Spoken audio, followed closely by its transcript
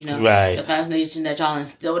right. the foundation that y'all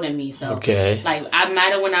instilled in me. So, okay. like, I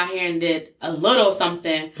might have went out here and did a little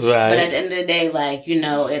something, right. but at the end of the day, like,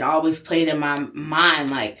 it always played in my mind,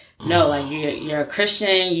 like, no, like, you're a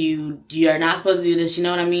Christian, you're not supposed to do this, you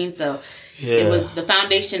know what I mean? So, the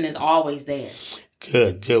foundation is always there.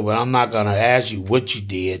 Good. Well, I'm not going to ask you what you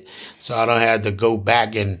did, so I don't have to go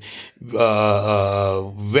back and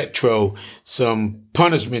retro some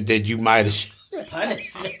punishment that you might have.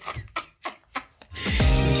 Punishment?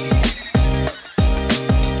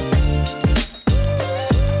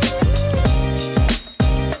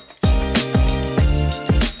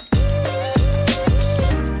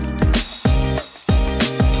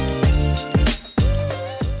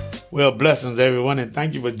 Well, blessings, everyone, and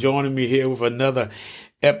thank you for joining me here with another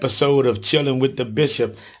episode of Chillin' with the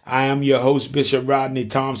Bishop. I am your host, Bishop Rodney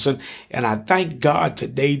Thompson, and I thank God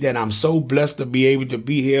today that I'm so blessed to be able to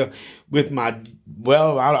be here with I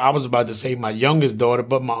was about to say my youngest daughter,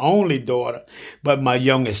 but my only daughter, but my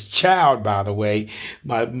youngest child, by the way,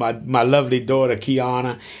 my lovely daughter,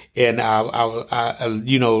 Keana. And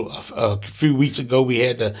a few weeks ago, we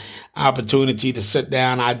had the opportunity to sit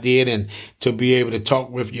down. I did, and to be able to talk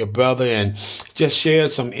with your brother and just share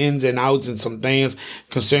some ins and outs and some things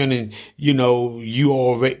concerning, you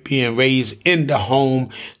all being raised in the home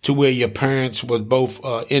to where your parents was both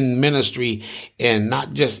in ministry, and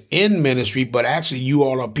not just in ministry, but actually you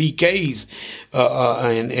all are PKs,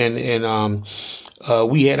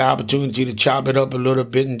 we had the opportunity to chop it up a little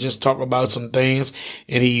bit and just talk about some things.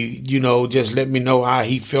 And he, just let me know how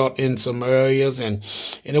he felt in some areas. And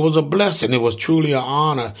it was a blessing. It was truly an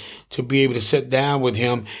honor to be able to sit down with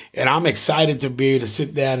him. And I'm excited to be able to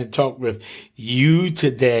sit down and talk with you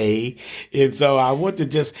today. And so I want to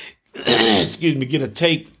just, get a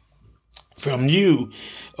take from you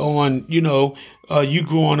on, you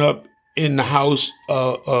growing up in the house,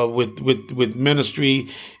 with ministry.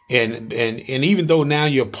 And even though now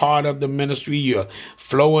you're part of the ministry, you're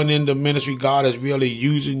flowing in the ministry, God is really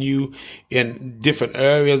using you in different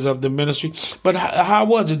areas of the ministry. But how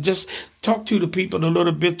was it? Just talk to the people a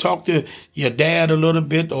little bit, talk to your dad a little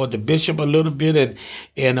bit, or the bishop a little bit,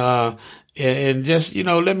 and just,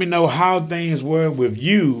 let me know how things were with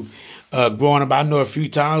you, growing up. I know a few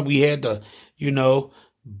times we had to,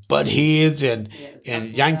 butt heads and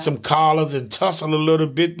yank some collars and tussle a little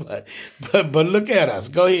bit, but look at us.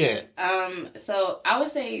 Go ahead. So I would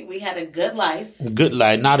say we had a good life. Good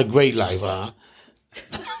life, not a great life, huh?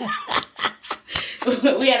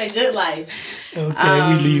 We had a good life.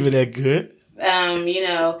 Okay, we leave it at good.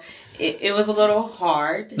 It was a little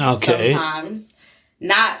hard sometimes.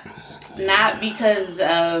 Not because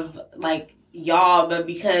of like y'all, but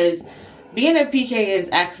because being a PK is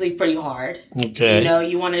actually pretty hard. Okay.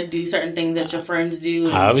 You want to do certain things that your friends do.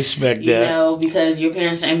 And, I respect that. Because your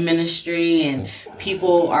parents are in ministry and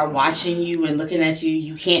people are watching you and looking at you.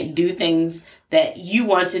 You can't do things that you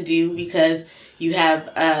want to do because you have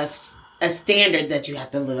a standard that you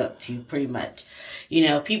have to live up to, pretty much.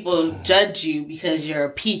 People judge you because you're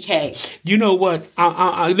a PK. You know what?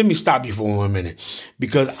 Let me stop you for 1 minute,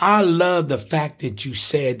 because I love the fact that you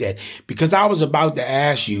said that, because I was about to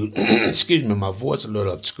ask you, excuse me, my voice a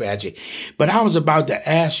little scratchy, but I was about to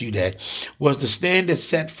ask you that, was the standard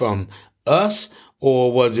set from us,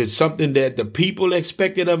 or was it something that the people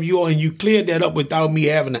expected of you? And you cleared that up without me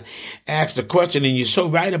having to ask the question. And you're so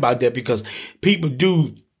right about that, because people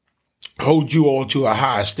do hold you all to a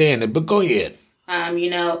higher standard. But go ahead.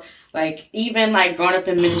 Even growing up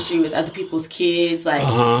in ministry with other people's kids,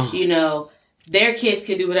 their kids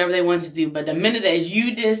could do whatever they wanted to do. But the minute that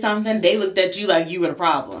you did something, they looked at you like you were the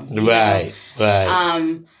problem. Right.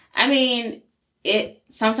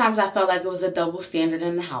 Sometimes I felt like it was a double standard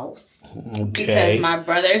in the house. Okay. Because my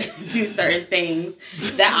brother could do certain things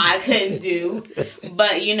that I couldn't do.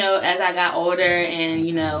 But, as I got older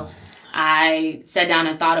and, I sat down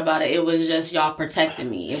and thought about it, it was just y'all protecting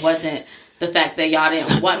me. It wasn't the fact that y'all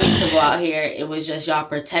didn't want me to go out here. It was just y'all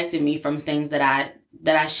protecting me from things that I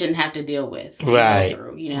shouldn't have to deal with. Right. Go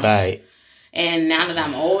through, Right. And now that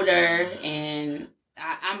I'm older and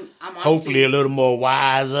I'm honestly, hopefully a little more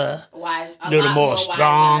wiser, a little more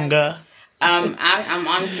stronger. I'm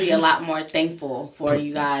honestly a lot more thankful for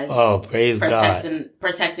you guys. Oh, praise God.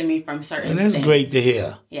 Protecting me from certain things. And that's great to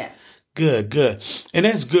hear. Yes. Good. And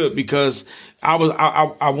that's good, because I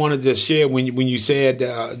wanted to share when you said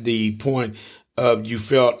the point of you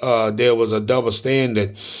felt there was a double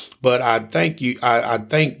standard, but I thank you. I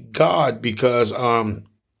thank God, because I'm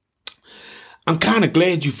kind of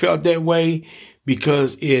glad you felt that way,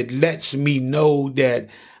 because it lets me know that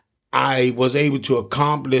I was able to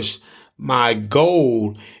accomplish my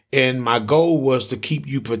goal And my goal was to keep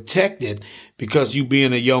you protected because you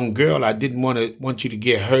being a young girl, I didn't want you to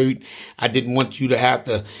get hurt. I didn't want you to have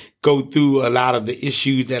to go through a lot of the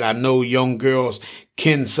issues that I know young girls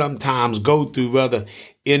can sometimes go through, whether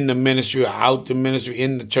in the ministry or out the ministry,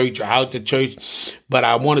 in the church or out the church. But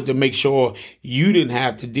I wanted to make sure you didn't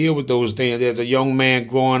have to deal with those things. As a young man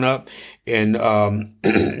growing up and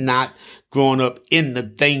not growing up in the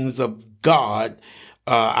things of God,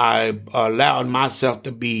 I allowed myself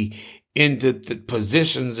to be into the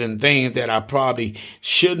positions and things that I probably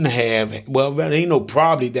shouldn't have. Well, there ain't no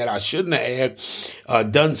probably that I shouldn't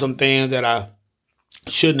have done some things that I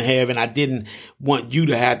shouldn't have, and I didn't want you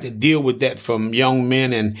to have to deal with that from young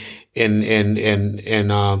men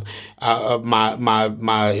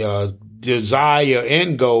my desire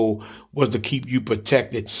and goal was to keep you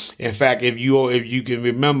protected. In fact, if you can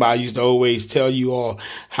remember, I used to always tell you all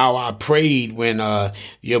how I prayed when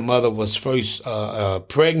your mother was first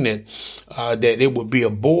pregnant, that it would be a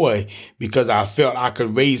boy, because I felt I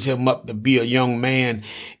could raise him up to be a young man,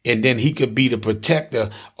 and then he could be the protector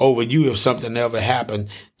over you if something ever happened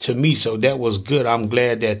to me. So that was good. I'm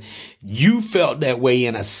glad that you felt that way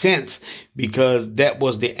in a sense, because that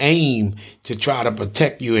was the aim, to try to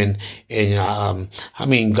protect you. And I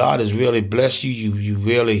mean, God has really blessed you. You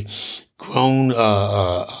really grown.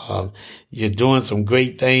 You're doing some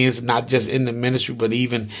great things, not just in the ministry, but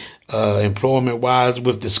even employment wise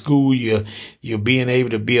with the school. You're being able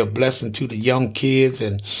to be a blessing to the young kids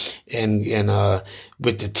and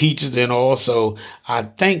with the teachers. And also, I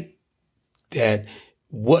think that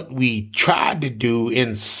what we tried to do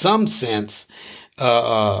in some sense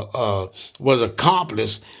was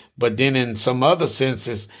accomplished, but then in some other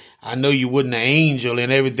senses, I know you wasn't an angel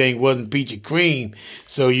and everything wasn't peachy cream.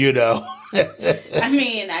 So, I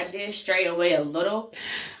mean, I did stray away a little,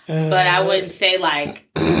 but I wouldn't say like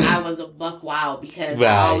I was a buck wild, because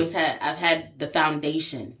right. I've had the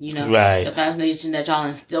foundation, right. The foundation that y'all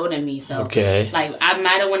instilled in me. So okay. Like I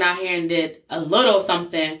might have went out here and did a little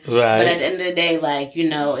something, right. But at the end of the day, like,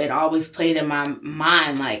 it always played in my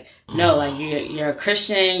mind, like, no, like you're a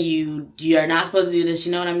Christian, you're not supposed to do this,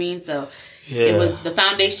 you know what I mean? So yeah. It was, the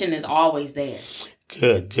foundation is always there.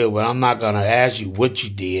 Good. Well, I'm not going to ask you what you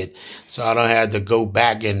did, so I don't have to go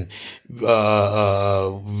back and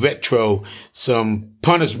retro some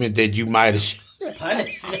punishment that you might have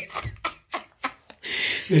punishment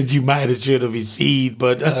that you might have should have received.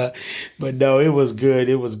 But no, it was good.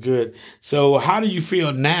 It was good. So how do you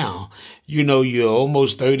feel now? You're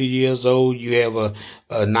almost 30 years old. You have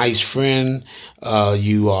a nice friend.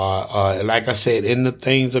 You are, like I said, in the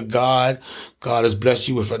things of God. God has blessed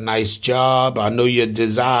you with a nice job. I know your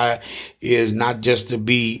desire is not just to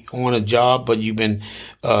be on a job, but you've been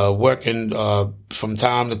working from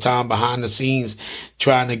time to time behind the scenes,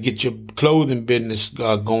 trying to get your clothing business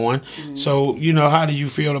going. Mm-hmm. So, how do you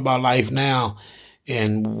feel about life now?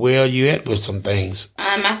 And where are you at with some things?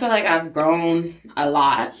 I feel like I've grown a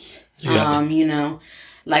lot. Yeah.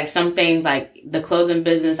 Like some things, like the clothing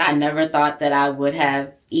business, I never thought that I would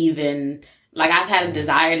have even, like, I've had a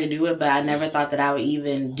desire to do it, but I never thought that I would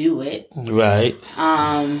even do it. Right.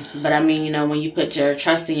 But I mean, when you put your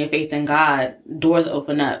trust and your faith in God, doors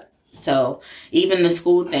open up. So even the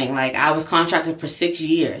school thing, like I was contracted for 6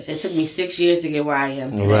 years. It took me 6 years to get where I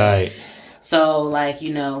am today. Right. So like,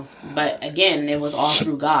 but again, it was all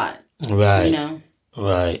through God. Right.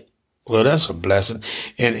 Right. Well, that's a blessing.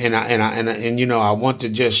 And I want to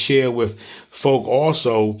just share with folk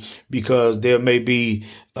also, because there may be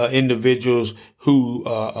individuals who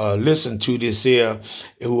listen to this here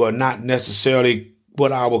who are not necessarily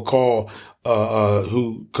what I would call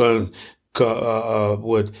who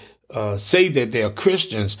would say that they're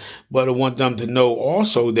Christians, but I want them to know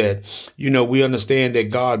also that, we understand that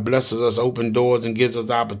God blesses us, open doors and gives us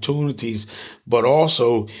opportunities, but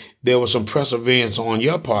also there was some perseverance on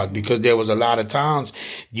your part, because there was a lot of times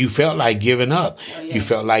you felt like giving up. Oh, yeah. You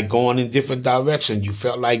felt like going in different directions. You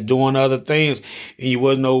felt like doing other things, and you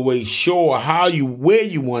wasn't always sure where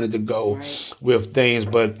you wanted to go right. with things,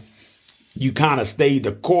 but you kind of stayed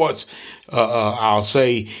the course, I'll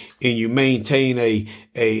say, and you maintain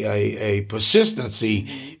a persistency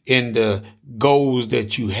mm-hmm. in the goals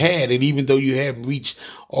that you had. And even though you haven't reached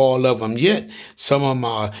all of them yet, some of them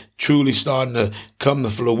are truly starting to come to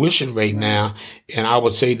fruition right now. And I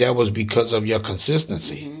would say that was because of your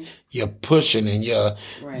consistency, mm-hmm. your pushing and your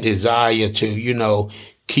right. desire to,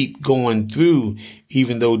 keep going through,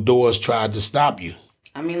 even though doors tried to stop you.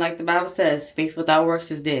 I mean, like the Bible says, faith without works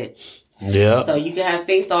is dead. Yeah. So you can have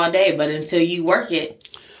faith all day, but until you work it,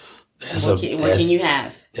 what can you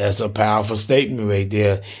have? That's a powerful statement right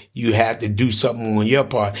there. You have to do something on your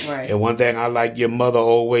part. Right. And one thing I like your mother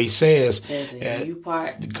always says. There's a you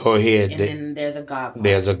part. Go ahead. And then there's a God part.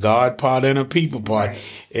 There's a God part and a people part. Right.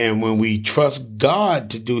 And when we trust God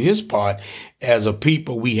to do his part, as a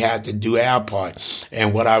people, we have to do our part.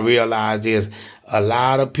 And what I realized is a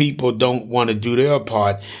lot of people don't want to do their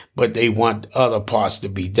part, but they want other parts to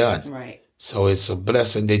be done. Right. So it's a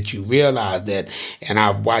blessing that you realize that. And I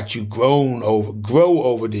watch you grow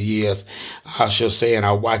over the years, I shall say, and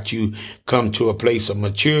I watch you come to a place of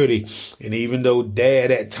maturity. And even though dad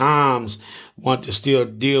at times want to still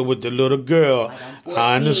deal with the little girl, like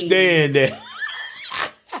I understand that.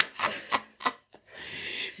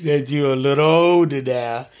 That you're a little older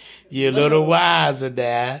now. You're a little wiser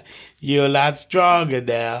now. You're a lot stronger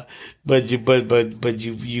now. But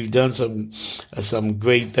you've done some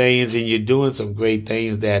great things, and you're doing some great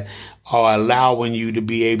things that are allowing you to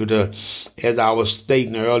be able to, as I was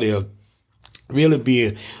stating earlier, really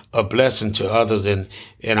be a blessing to others. And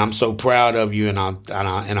I'm so proud of you, and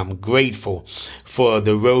I'm grateful for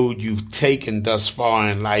the road you've taken thus far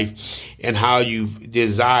in life, and how you've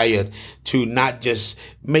desired to not just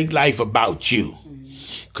make life about you.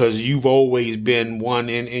 Because you've always been one,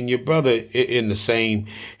 and your brother in the same,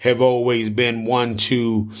 have always been one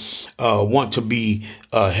to want to be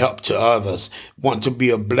a help to others, want to be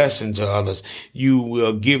a blessing to others. You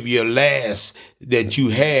will give your last that you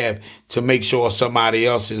have to make sure somebody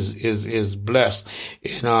else is blessed.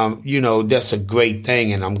 And, that's a great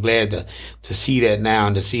thing. And I'm glad to see that now,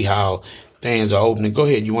 and to see how things are opening. Go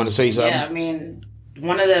ahead. You want to say something? Yeah, I mean,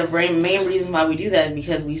 one of the main reasons why we do that is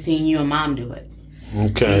because we've seen you and mom do it.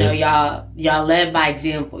 Okay. Y'all led by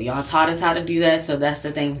example. Y'all taught us how to do that, so that's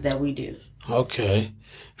the things that we do. Okay.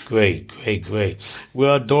 Great.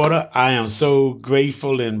 Well, daughter, I am so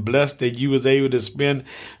grateful and blessed that you was able to spend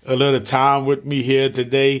a little time with me here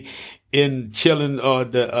today in chilling, or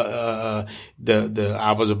I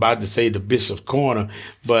was about to say the Bishop's Corner,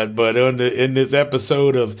 but in this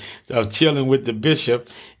episode of chilling with the Bishop.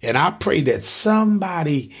 And I pray that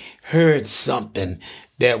somebody heard something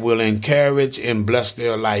that will encourage and bless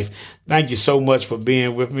their life. Thank you so much for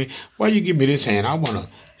being with me. Why you give me this hand?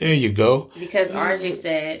 There you go. Because RJ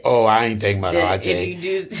said... Oh, I ain't thinking about RJ. If you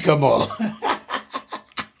do... Come on.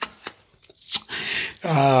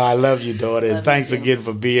 I love you, daughter. And thanks again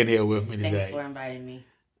for being here with me today. Thanks for inviting me.